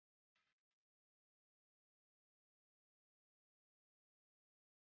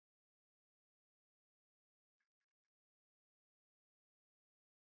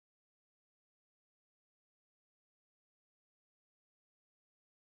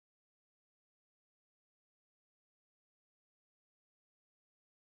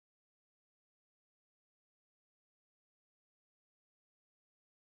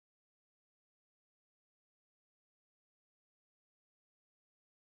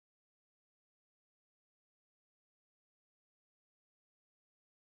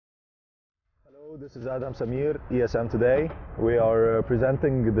Hello, this is Adam Samir, ESM today. We are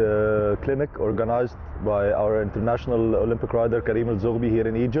presenting the clinic organized by our international Olympic rider Karim El Zoghby here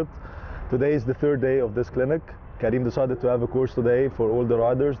in Egypt. Today is the third day of this clinic. Karim decided to have a course today for all the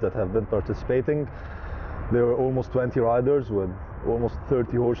riders that have been participating. There were almost 20 riders with almost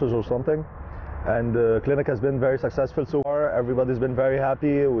 30 horses or something. And the clinic has been very successful so far. Everybody's been very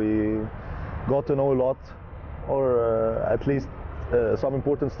happy. We got to know a lot, or at least some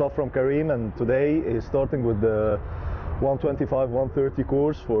important stuff from Karim, and today he's starting with the 125, 130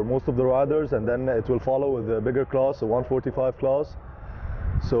 course for most of the riders, and then it will follow with a bigger class, a 145 class.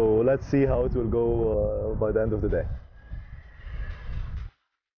 So let's see how it will go by the end of the day.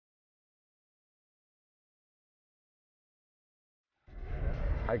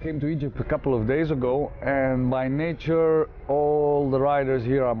 I came to Egypt a couple of days ago, and by nature all the riders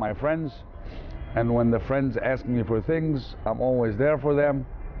here are my friends. And when the friends ask me for things, I'm always there for them.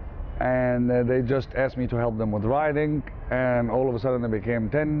 And they just asked me to help them with riding. And all of a sudden it became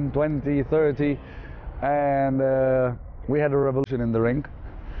 10, 20, 30. And we had a revolution in the ring.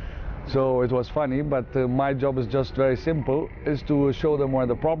 So it was funny, but my job is just very simple, is to show them where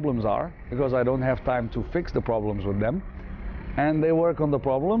the problems are, because I don't have time to fix the problems with them. And they work on the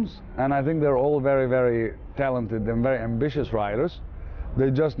problems. And I think they're all very, very talented and very ambitious riders. They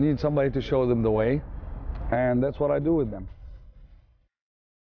just need somebody to show them the way, and that's what I do with them.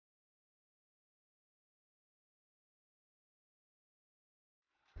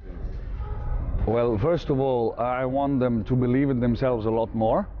 Well, first of all, I want them to believe in themselves a lot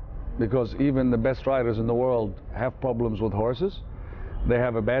more, because even the best riders in the world have problems with horses. They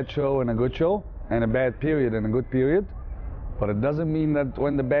have a bad show and a good show, and a bad period and a good period. But it doesn't mean that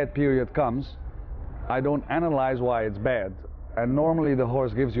when the bad period comes, I don't analyze why it's bad. And normally the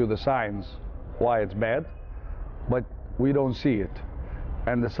horse gives you the signs why it's bad, but we don't see it.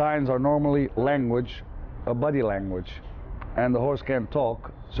 And the signs are normally language, a body language. And the horse can't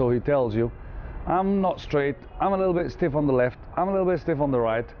talk, so he tells you, I'm not straight, I'm a little bit stiff on the left, I'm a little bit stiff on the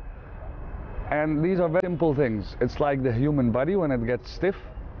right. And these are very simple things. It's like the human body, when it gets stiff,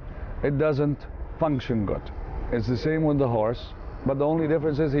 it doesn't function good. It's the same with the horse, but the only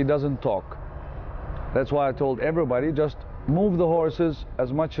difference is he doesn't talk. That's why I told everybody, just move the horses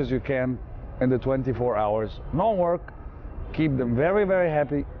as much as you can in the 24 hours. No work. Keep them very, very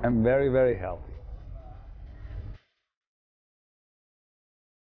happy and very, very healthy.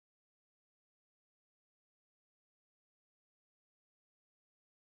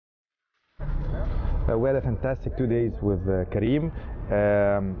 We had a fantastic 2 days with Karim.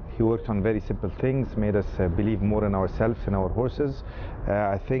 He worked on very simple things, made us believe more in ourselves and our horses.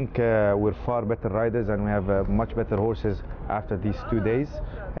 I think we're far better riders, and we have much better horses after these 2 days.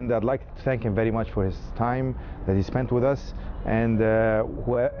 And I'd like to thank him very much for his time that he spent with us, and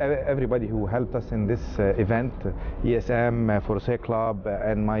everybody who helped us in this event, ESM, Force Club,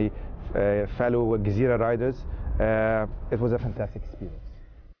 and my fellow Gezira riders. It was a fantastic experience.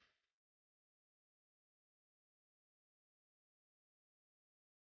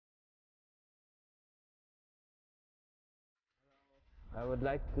 I would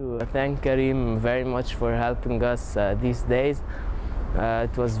like to thank Karim very much for helping us these days.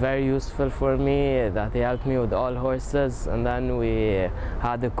 It was very useful for me that he helped me with all horses, and then we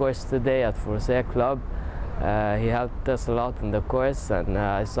had a course today at Force Club. He helped us a lot in the course, and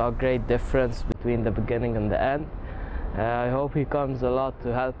I saw a great difference between the beginning and the end. I hope he comes a lot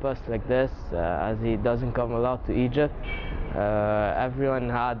to help us like this, as he doesn't come a lot to Egypt. Everyone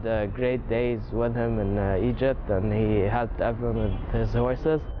had great days with him in Egypt, and he helped everyone with his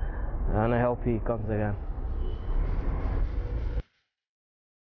horses, and I hope he comes again.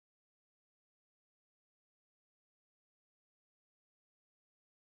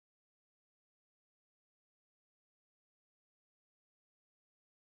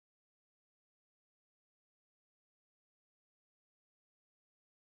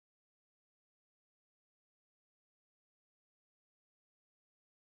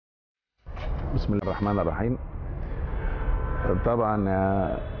 بسم الله الرحمن الرحيم. طبعا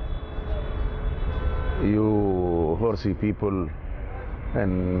you horsey people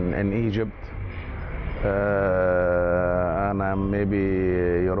in Egypt, and I'm maybe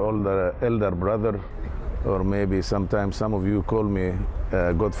your elder brother, or maybe sometimes some of you call me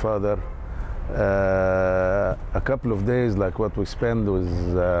godfather. A couple of days like what we spend with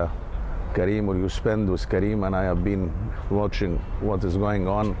Karim, or you spend with Karim, and I have been watching what is going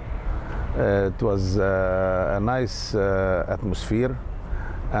on. It was a nice atmosphere,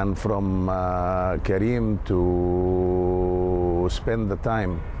 and from Karim to spend the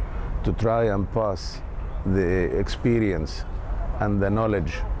time to try and pass the experience and the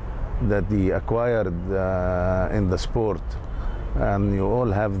knowledge that he acquired in the sport, and you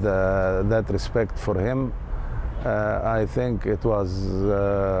all have that respect for him. I think it was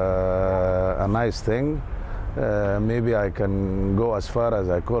a nice thing. Maybe I can go as far as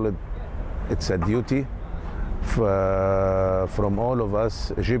I call it, it's a duty from all of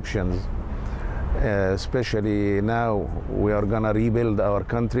us Egyptians, especially now we are gonna rebuild our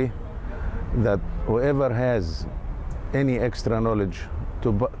country, that whoever has any extra knowledge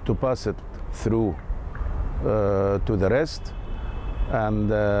to pass it through to the rest. And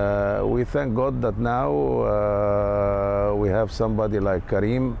we thank God that now we have somebody like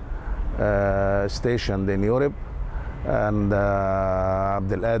Karim stationed in Europe, and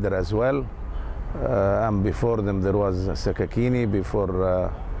Abdeladir as well. And before them there was Sakakini, before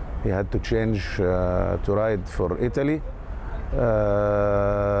he had to change to ride for Italy.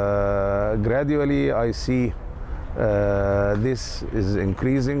 Gradually I see this is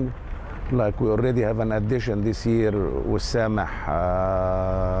increasing. Like we already have an addition this year with Samah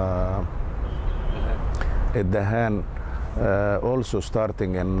Dahan, also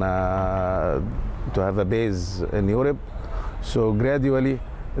starting in, to have a base in Europe. So gradually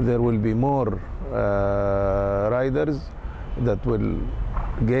there will be more riders that will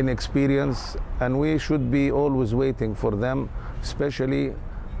gain experience, and we should be always waiting for them. Especially,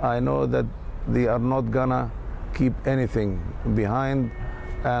 I know that they are not gonna keep anything behind,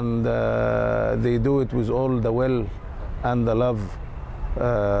 and they do it with all the will and the love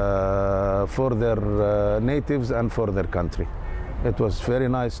for their natives and for their country. It was very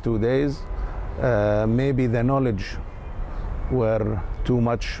nice 2 days. Maybe the knowledge were too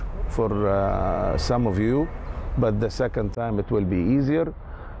much for some of you, but the second time it will be easier.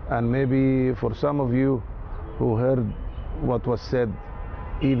 And maybe for some of you who heard what was said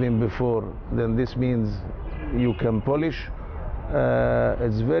even before, then this means you can polish.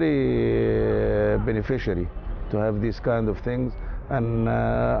 It's very beneficiary to have these kind of things, and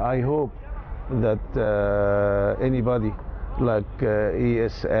I hope that anybody like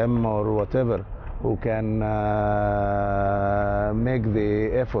ESM or whatever who can make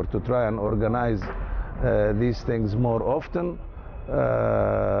the effort to try and organize these things more often,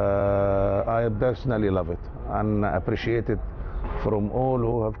 I personally love it and appreciate it from all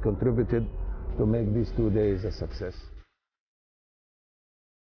who have contributed to make these 2 days a success.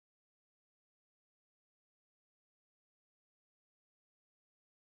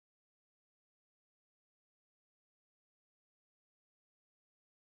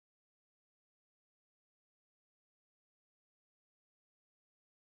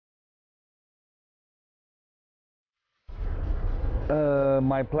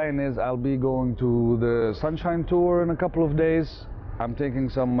 My plan is I'll be going to the Sunshine Tour in a couple of days. I'm taking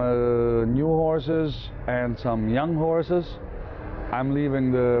some new horses and some young horses. I'm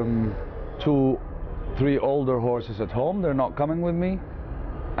leaving the 2, 3 older horses at home. They're not coming with me.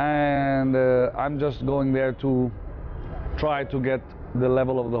 And I'm just going there to try to get the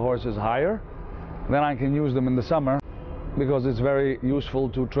level of the horses higher. Then I can use them in the summer, because it's very useful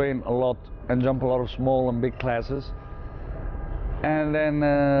to train a lot and jump a lot of small and big classes. And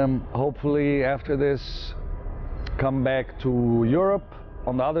then hopefully after this come back to Europe,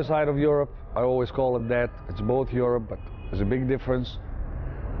 on the other side of Europe. I always call it that. It's both Europe, but there's a big difference.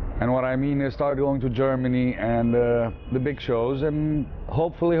 And what I mean is start going to Germany and the big shows, and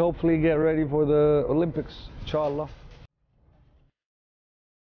hopefully get ready for the Olympics, inshallah.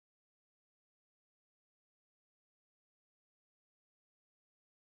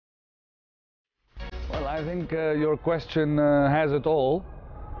 Well, I think your question has it all.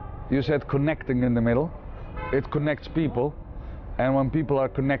 You said connecting in the middle. It connects people, and when people are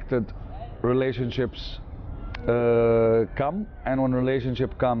connected, relationships come, and when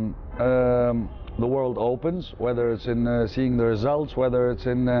relationships come, the world opens, whether it's in seeing the results, whether it's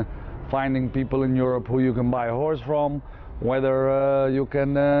in finding people in Europe who you can buy a horse from, whether you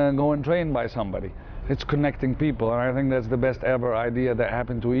can go and train by somebody. It's connecting people, and I think that's the best ever idea that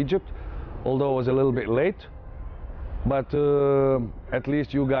happened to Egypt, although it was a little bit late, but at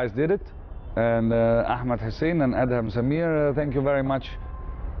least you guys did it. And Ahmed Hussein and Adham Samir, thank you very much.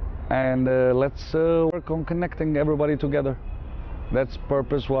 And let's work on connecting everybody together. That's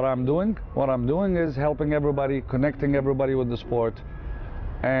purpose what I'm doing. What I'm doing is helping everybody, connecting everybody with the sport.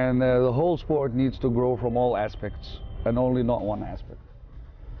 And the whole sport needs to grow from all aspects, and only not one aspect.